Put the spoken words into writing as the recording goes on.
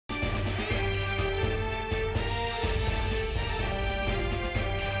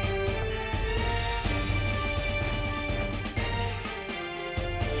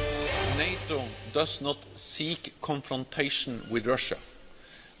does not seek confrontation with Russia.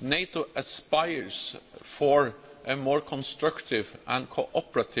 NATO aspires for a more constructive and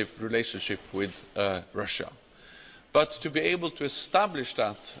cooperative relationship with Russia. But to be able to establish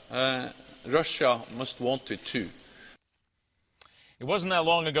that, Russia must want it too. It wasn't that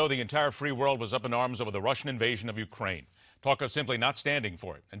long ago the entire free world was up in arms over the Russian invasion of Ukraine. Talk of simply not standing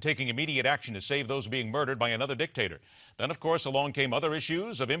for it and taking immediate action to save those being murdered by another dictator. Then, of course, along came other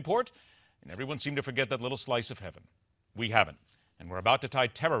issues of import, and everyone seemed to forget that little slice of heaven. We haven't, and we're about to tie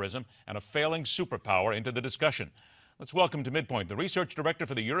terrorism and a failing superpower into the discussion. Let's welcome to MidPoint the research director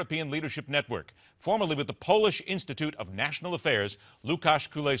for the European Leadership Network, formerly with the Polish Institute of National Affairs. Lukasz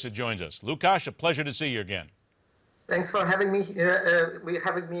Kulesa joins us. Lukasz, a pleasure to see you again. Thanks for having me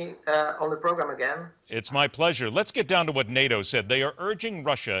on the program again. It's my pleasure. Let's get down to what NATO said. They are urging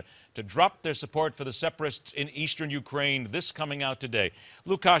Russia to drop their support for the separatists in eastern Ukraine. This coming out today.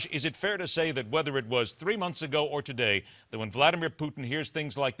 Lukasz, is it fair to say that whether it was 3 months ago or today, that when Vladimir Putin hears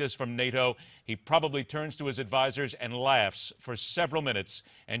things like this from NATO, he probably turns to his advisors and laughs for several minutes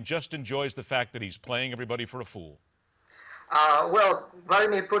and just enjoys the fact that he's playing everybody for a fool? Well,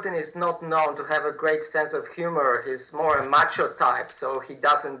 Vladimir Putin is not known to have a great sense of humor. He's more a macho type, so he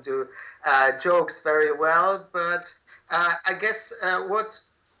doesn't do jokes very well. But I guess what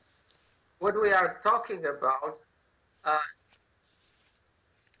we are talking about.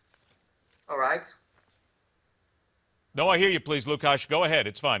 All right. No, I hear you, please, Lukasz. Go ahead.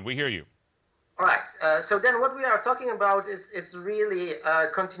 It's fine. We hear you. All right. So then what we are talking about is really a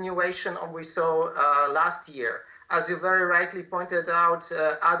continuation of what we saw last year. As you very rightly pointed out,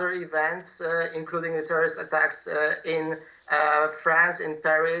 other events, including the terrorist attacks in France, in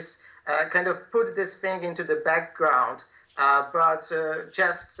Paris, kind of put this thing into the background. But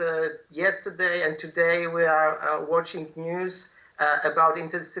just yesterday and today, we are watching news about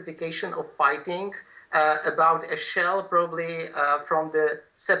intensification of fighting, about a shell probably from the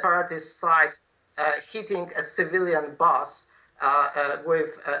separatist side hitting a civilian bus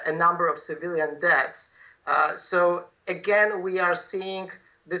with a number of civilian deaths. So again, we are seeing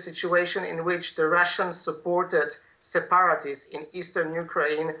the situation in which the Russian-supported separatists in eastern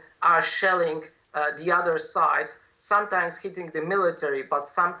Ukraine are shelling the other side, sometimes hitting the military, but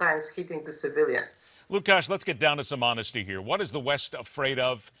sometimes hitting the civilians. Lukasz, let's get down to some honesty here. What is the West afraid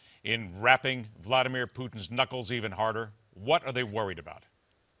of in wrapping Vladimir Putin's knuckles even harder? What are they worried about?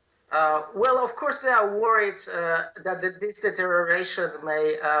 Well, of course, they are worried that this deterioration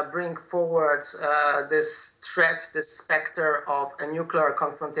may bring forward this threat, this specter of a nuclear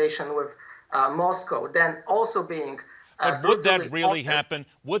confrontation with Moscow. Then also being but would that really happen?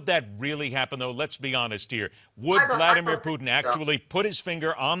 Would that really happen, though? Let's be honest here. Would Vladimir Putin actually put his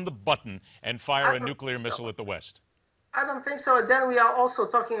finger on the button and fire a nuclear missile at the West? I don't think so. Then we are also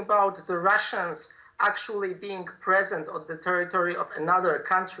talking about the Russians actually being present on the territory of another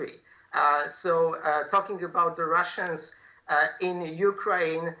country. Talking about the Russians in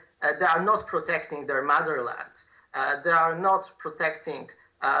Ukraine, they are not protecting their motherland. They are not protecting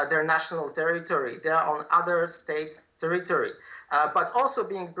their national territory. They are on other states' territory. But also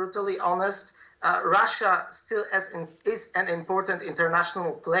being brutally honest, Russia still is an important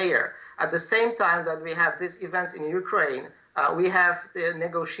international player. At the same time that we have these events in Ukraine, we have the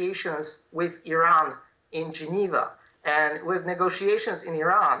negotiations with Iran in Geneva. And with negotiations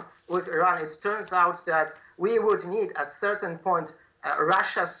with Iran, it turns out that we would need at certain point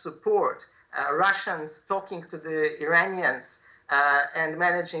Russia's support, Russians talking to the Iranians and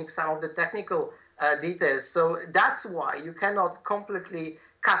managing some of the technical details. So that's why you cannot completely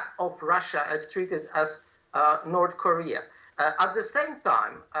cut off Russia and treat it as North Korea. At the same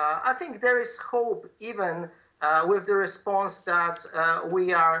time, I think there is hope even with the response that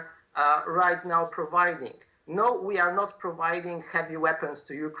we are right now providing. No, we are not providing heavy weapons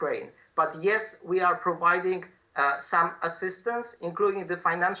to Ukraine, but yes, we are providing some assistance, including the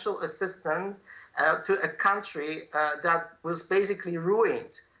financial assistance to a country that was basically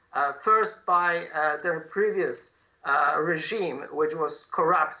ruined, first by their previous regime, which was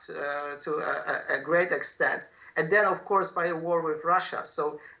corrupt to a great extent, and then, of course, by a war with Russia.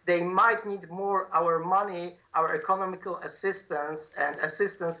 So they might need more our money, our economical assistance, and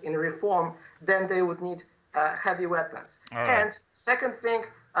assistance in reform than they would need heavy weapons. Right. And second thing,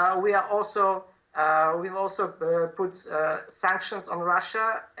 we've also put sanctions on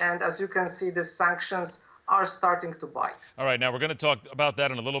Russia, and as you can see, the sanctions are starting to bite. All right, now we're going to talk about that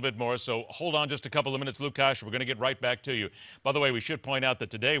in a little bit more, so hold on just a couple of minutes, Lukasz. We're going to get right back to you. By the way, we should point out that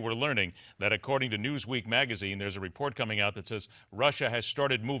today we're learning that according to Newsweek magazine, there's a report coming out that says Russia has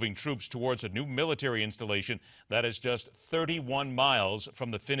started moving troops towards a new military installation that is just 31 miles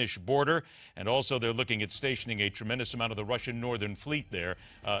from the Finnish border, and also they're looking at stationing a tremendous amount of the Russian Northern Fleet there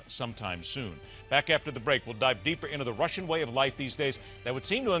sometime soon. Back after the break, we'll dive deeper into the Russian way of life these days that would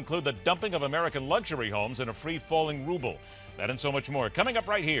seem to include the dumping of American luxury homes and a free-falling ruble. That and so much more coming up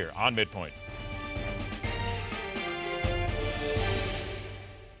right here on MidPoint.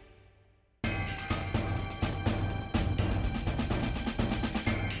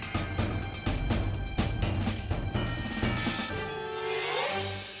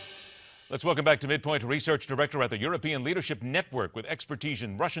 Let's welcome back to MidPoint Research Director at the European Leadership Network with expertise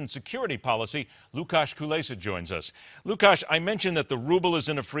in Russian security policy. Lukasz Kulesa joins us. Lukasz, I mentioned that the ruble is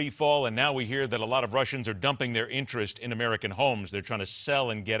in a free fall, and now we hear that a lot of Russians are dumping their interest in American homes. They're trying to sell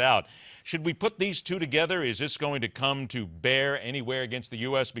and get out. Should we put these two together? Is this going to come to bear anywhere against the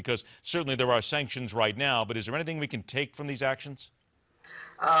U.S.? Because certainly there are sanctions right now, but is there anything we can take from these actions?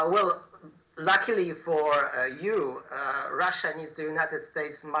 Well, luckily for you, Russia needs the United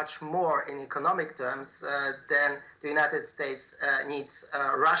States much more in economic terms than the United States needs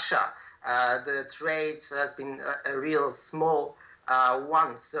Russia. The trade has been a real small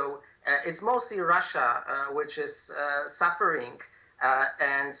one, so it's mostly Russia which is suffering.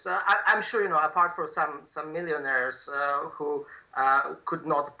 And I'm sure, apart from some millionaires who could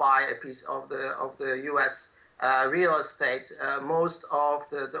not buy a piece of the U.S. Real estate, most of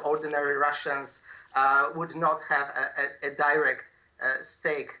the ordinary Russians would not have a direct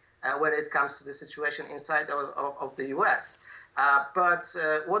stake when it comes to the situation inside of the U.S. But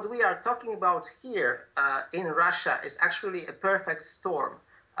what we are talking about here in Russia is actually a perfect storm.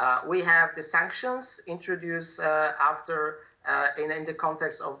 We have the sanctions introduced in the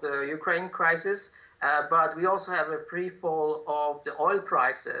context of the Ukraine crisis, but we also have a free fall of the oil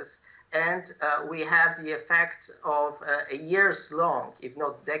prices. And we have the effect of a years-long, if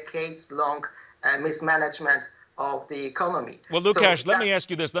not decades-long, mismanagement of the economy. Well, Lukasz, let me ask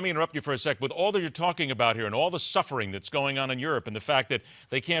you this. Let me interrupt you for a sec. With all that you're talking about here and all the suffering that's going on in Europe and the fact that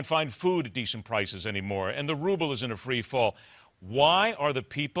they can't find food at decent prices anymore and the ruble is in a free fall, why are the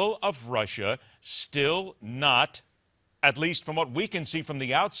people of Russia still not, at least from what we can see from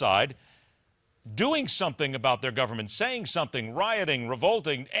the outside, doing something about their government, saying something, rioting,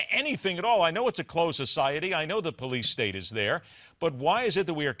 revolting, anything at all? I know it's a closed society. I know the police state is there. But why is it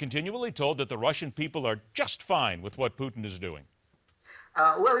that we are continually told that the Russian people are just fine with what Putin is doing?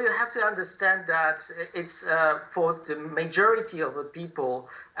 Well, you have to understand that it's for the majority of the people,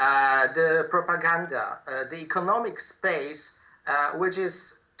 the propaganda, the economic space, which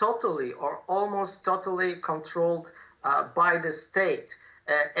is totally or almost totally controlled by the state.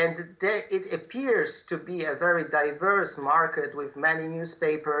 And it appears to be a very diverse market with many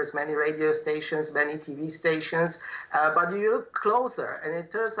newspapers, many radio stations, many TV stations. But you look closer, and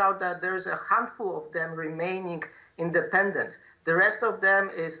it turns out that there's a handful of them remaining independent. The rest of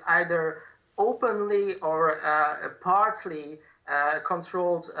them is either openly or partly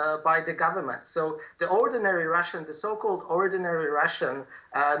controlled by the government. So the ordinary Russian, the so-called ordinary Russian,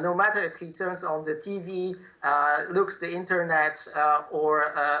 no matter if he turns on the TV, looks the internet,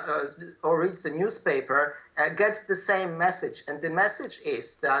 or reads the newspaper, gets the same message. And the message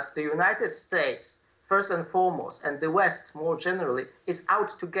is that the United States, first and foremost, and the West more generally, is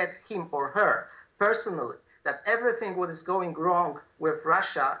out to get him or her personally. That everything what is going wrong with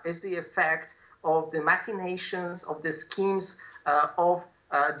Russia is the effect of the machinations, of the schemes of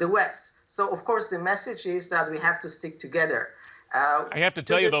the West. So, of course, the message is that we have to stick together. I have to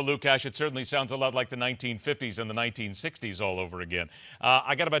tell you, though, Lukasz, it certainly sounds a lot like the 1950s and the 1960s all over again.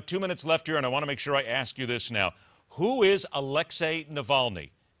 I got about 2 minutes left here, and I want to make sure I ask you this now. Who is Alexei Navalny,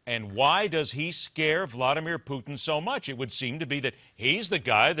 and why does he scare Vladimir Putin so much? It would seem to be that he's the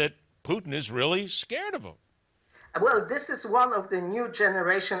guy that Putin is really scared of. Well, this is one of the new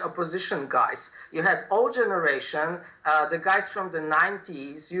generation opposition guys. You had old generation, the guys from the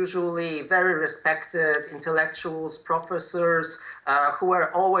 90s, usually very respected intellectuals, professors, who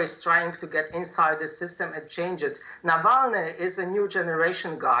were always trying to get inside the system and change it. Navalny is a new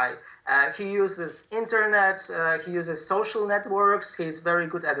generation guy. He uses internet, he uses social networks, he's very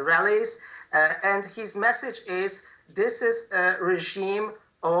good at rallies, and his message is, this is a regime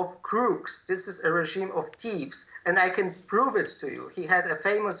of crooks. This is a regime of thieves, and I can prove it to you. He had a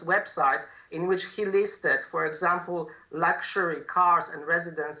famous website in which he listed, for example, luxury cars and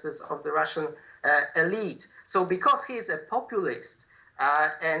residences of the Russian elite. So because he is a populist,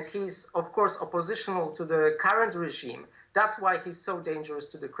 And he's, of course, oppositional to the current regime. That's why he's so dangerous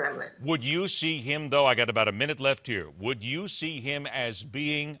to the Kremlin. Would you see him, though, I got about a minute left here, would you see him as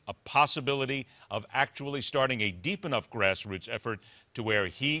being a possibility of actually starting a deep enough grassroots effort to where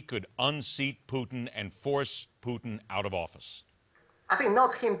he could unseat Putin and force Putin out of office? I think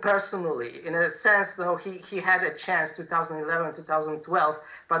not him personally. In a sense, though, he had a chance 2011, 2012,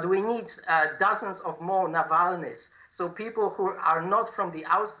 but we need dozens of more Navalny's. So people who are not from the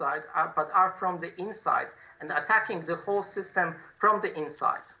outside, but are from the inside, and attacking the whole system from the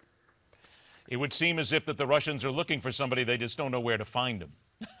inside. It would seem as if that the Russians are looking for somebody, they just don't know where to find him.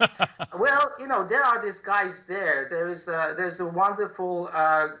 Well, you know, there are these guys there. There's a wonderful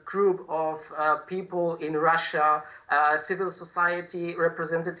group of people in Russia, civil society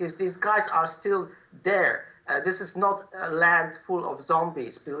representatives. These guys are still there. This is not a land full of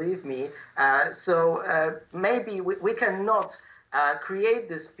zombies, believe me. So maybe we cannot create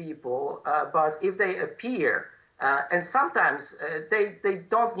these people, but if they appear, and sometimes they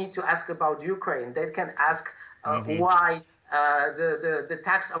don't need to ask about Ukraine. They can ask why the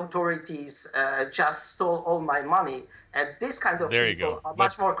tax authorities just stole all my money. And this kind of people are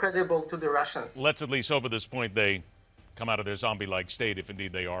much more credible to the Russians. Let's at least hope at this point they come out of their zombie-like state, if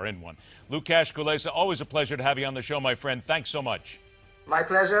indeed they are in one. Lukasz Kulesa, always a pleasure to have you on the show, my friend. Thanks so much. My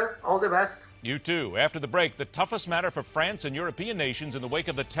pleasure. All the best. You too. After the break, the toughest matter for France and European nations in the wake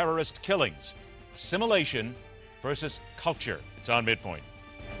of the terrorist killings. Assimilation versus culture. It's on MidPoint.